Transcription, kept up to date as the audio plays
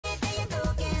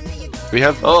We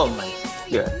have. Oh my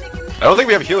god. I don't think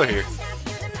we have a healer here.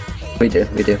 We do.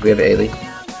 We have Ailey.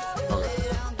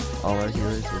 Okay. All our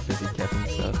heroes were busy capping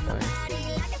stuff.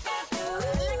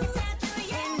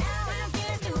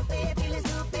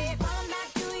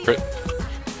 Crit.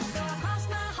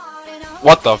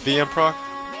 What the VM proc?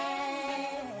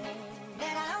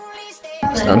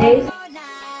 Stun.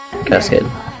 Cascade. We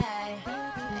don't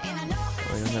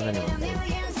have anyone.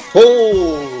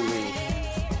 Holy!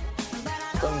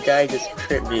 Some guy just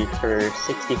crit me for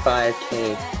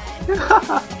 65k.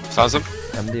 Sounds him.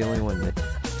 I'm the only one that.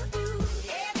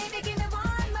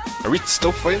 Are we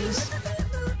still fighting this?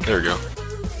 There we go.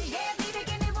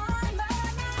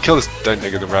 Kill this dead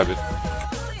negative rabbit.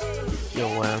 Yo,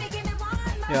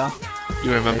 Yeah.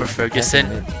 you remember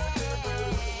Ferguson?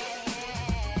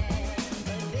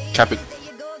 Cap it.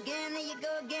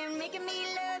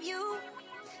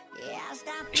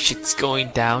 Shit's going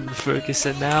down in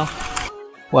Ferguson now.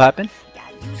 What happened?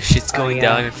 Shit's going yeah.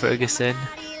 down in Ferguson.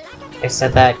 They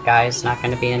said that guy's not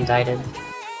going to be indicted.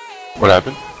 What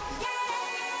happened?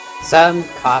 Some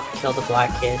cop killed a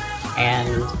black kid,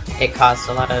 and it caused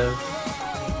a lot of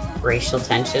racial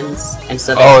tensions. And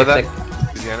so they Oh, took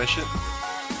that Louisiana shit?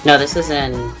 No, this is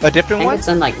in. A I different think one? it's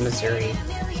in like Missouri.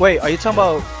 Wait, are you talking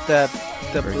about the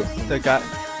guy?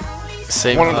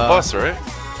 Same One on the bus, right?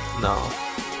 No,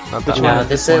 not Which that one? No, one.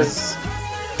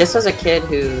 this was a kid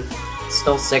who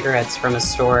stole cigarettes from a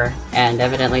store, and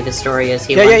evidently the story is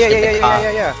he Yeah. lunched at the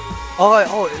cop.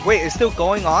 Oh, wait, it's still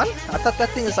going on? I thought that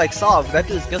thing is like solved. That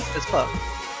dude's guilty as fuck.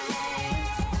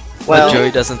 Well, the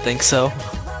jury doesn't think so.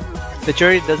 The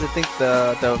jury doesn't think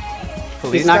the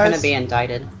police he's not going guys? to be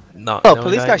indicted. No, Oh, no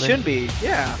police guy indictment. shouldn't be.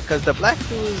 Yeah, because the black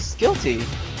dude is guilty.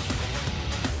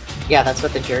 Yeah, that's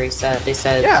what the jury said. They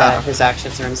said Yeah. that his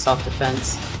actions are in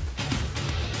self-defense.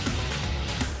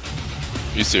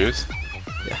 You serious?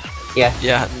 Yeah,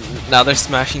 Yeah, now they're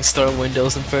smashing store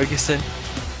windows in Ferguson.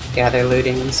 yeah, they're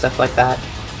looting and stuff like that.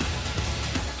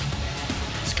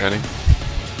 Scanning.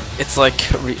 It's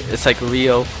like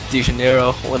Rio de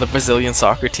Janeiro when the Brazilian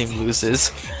soccer team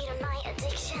loses.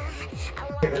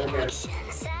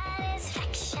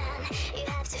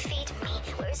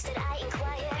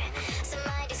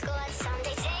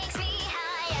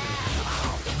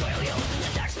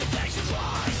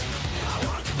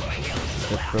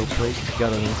 The pro plate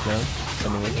got on this now.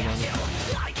 Someone working on it.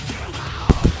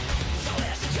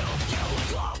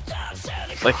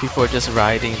 Like people are just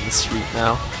rioting in the street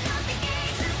now.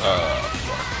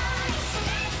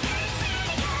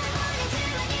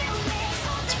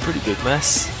 It's a pretty good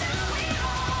mess.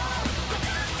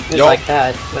 It was Yo. like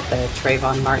that with the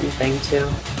Trayvon Martin thing too.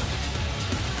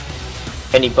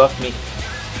 And he buffed me.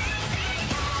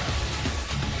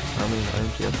 How many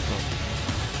aren't you?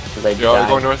 Cause I Yo, died.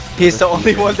 going north. He's the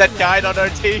only one that died on our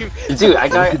team. Dude, I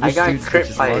Look at got this dude crit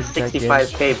just by logged back in.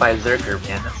 65k by Zerker,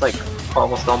 man. That's like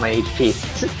almost all my HP.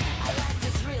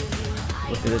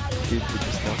 Look at it, dude, we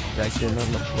just walked back in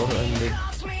on the floor and they...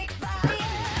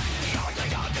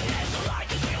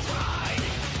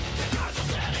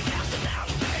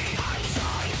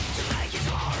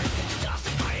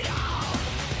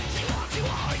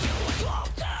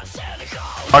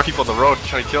 A lot of people on the road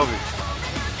trying to kill me.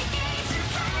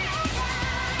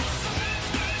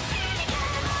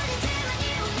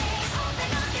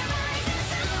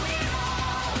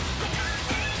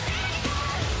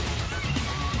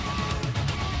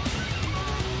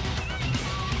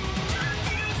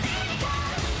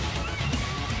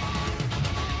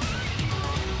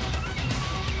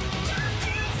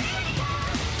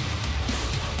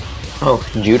 Oh,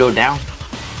 judo down.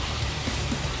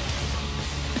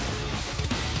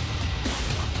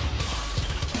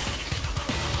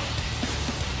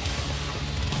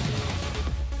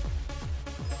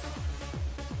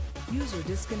 User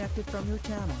disconnected from your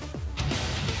channel.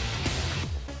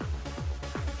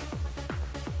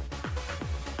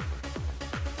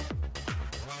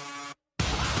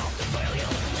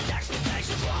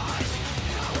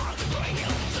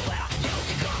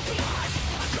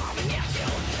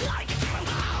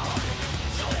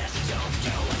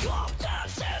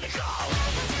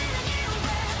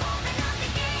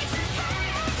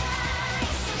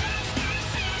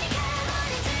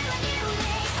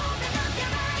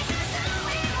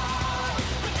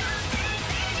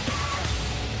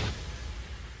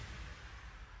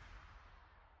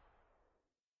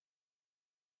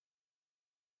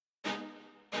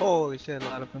 Holy shit, a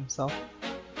lot of himself.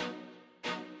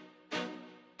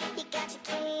 You got your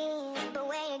keys, but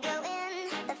where you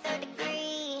going? The third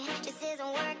degree just isn't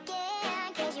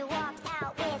working. Cause you walked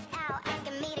out without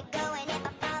asking me to go. And if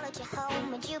I followed you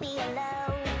home, would you be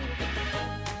alone?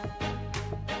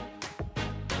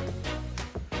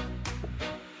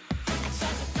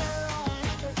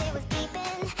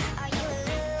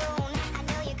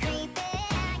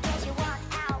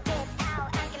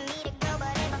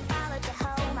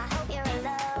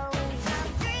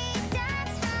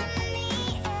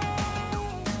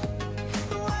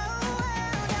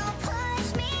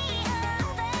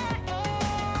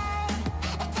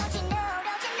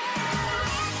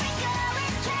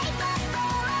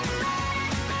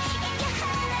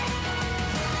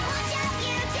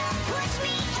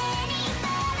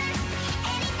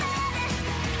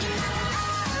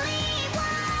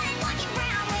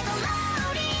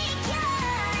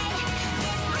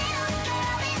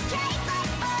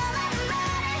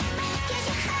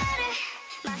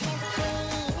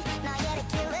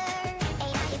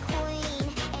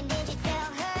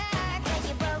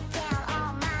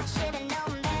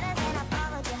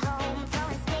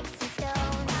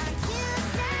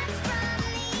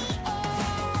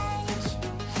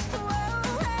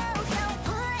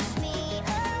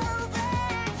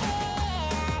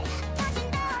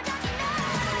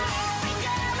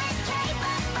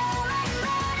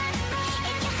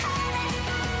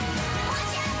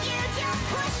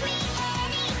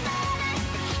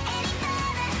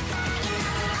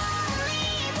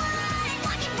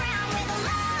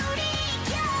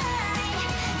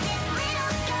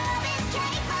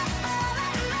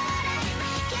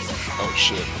 Oh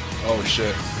shit. Oh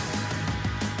shit.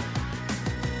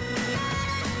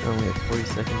 We only have 40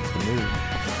 seconds to move.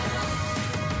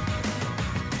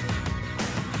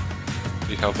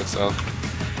 Need help itself.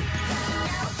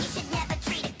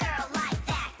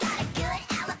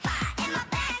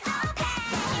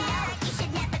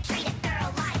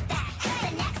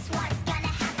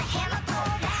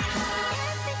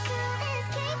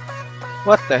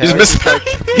 What the hell? He's missed that.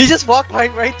 He just walked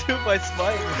right through my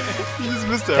spine. He just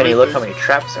missed Kenny, everything. look how many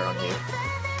traps are on you.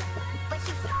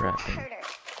 Trapping.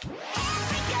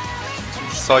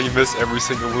 Saw you miss every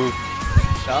single move.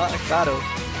 Shot, I got him.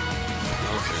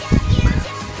 Okay.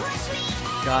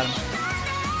 Got him.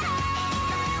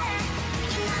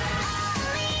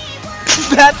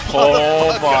 That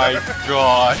Oh my motherfucker.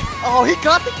 god. Oh, he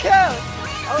got the kill!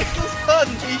 I was so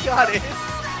stunned. He got it.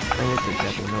 I hit the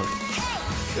double note.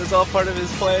 It was all part of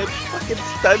his plan. Fucking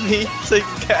stun me so you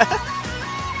can catch.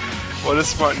 What a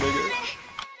smart nigga.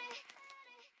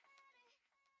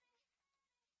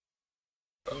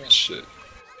 Oh shit.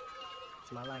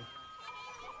 It's my life.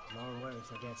 Long words,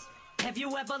 I guess. Have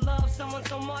you ever loved someone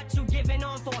so much you giving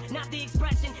on for? Not the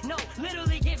expression, no,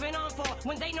 literally giving on for.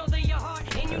 When they know they're your heart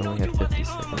and you know you are their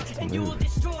armor, and you will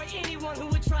destroy anyone who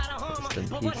would try to harm her.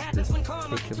 But what happens when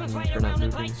karma turns right around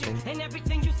and bites you? And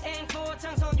everything you stand for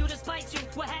turns on you to spite you.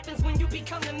 What happens when you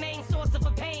become the main source of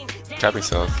a pain? Cap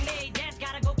yourself. Dad's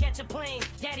gotta go catch a plane.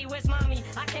 Daddy, where's mommy?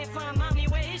 I can't find mommy,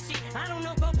 where is she? I don't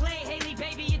know, go play. Haley,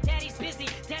 baby, your daddy's busy.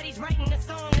 Daddy's writing the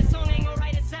song ain't gonna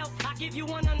write itself. I give you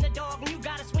one underdog and you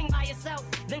gotta swing by yourself.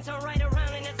 Then turn right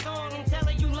around in that song and tell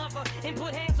her you love her. And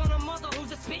put hands on her mother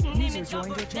who's a spitting image of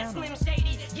her. That's Slim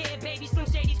Shady. Yeah, baby, Slim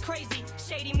Shady's crazy.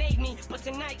 Shady made me, but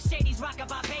tonight Shady's rockin'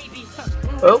 my baby.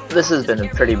 Well, this has been a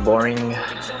pretty boring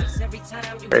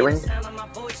Raywin.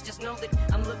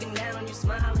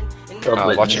 Filled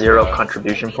with watching 0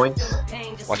 contribution points.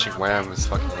 Watching Wham is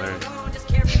fucking hilarious.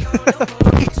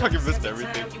 Fucking missed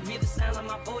everything.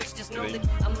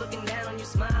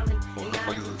 What the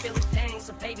fuck is this?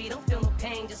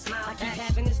 I keep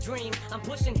having this dream. I'm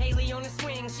pushing Haley on the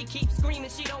swing. She keeps screaming,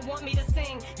 she don't want me to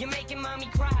sing. You're making mommy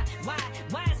cry. Why?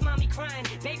 Why is mommy crying?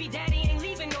 Baby daddy ain't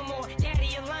leaving no more. Daddy,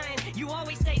 you're lying. You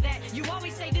always say that. You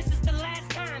always say this is the last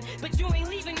time. But you ain't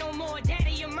leaving no more.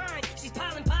 Daddy, you're mine. She's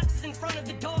piling boxes in front of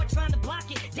the door, trying to block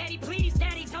it. Daddy, please.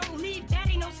 Daddy, don't leave.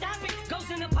 Daddy, no, stop it. Goes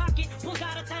in her pocket, pulls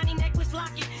out a tiny necklace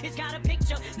locket. It's got a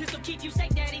picture. This'll keep you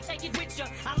safe, Daddy. Take it with you.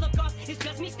 I look up. It's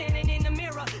just me standing in the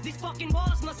mirror. These fucking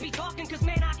walls must be talking, cause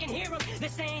man, I can hear them. They're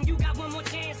saying you got one more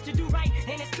chance to do right,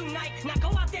 and it's tonight. Now go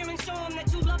out there and show them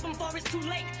that you love them, for it's too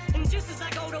late. And just as I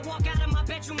go to walk out of my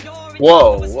bedroom door,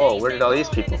 Whoa, where did all these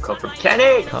people come from?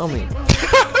 Kenny! Tell me.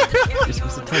 You're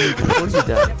supposed to tell me before you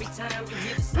die.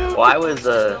 Well, I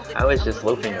was just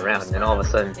looping around, and then all of a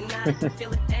sudden...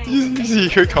 You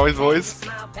hear Kami's voice?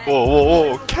 Whoa, whoa,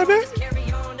 whoa, Kenny?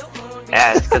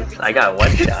 Yeah, it's cause I got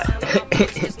one shot.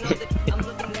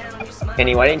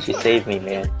 Kenny, why didn't you save me,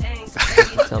 man?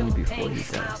 Tell me before you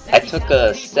die. I took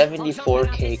a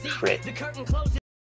 74k crit.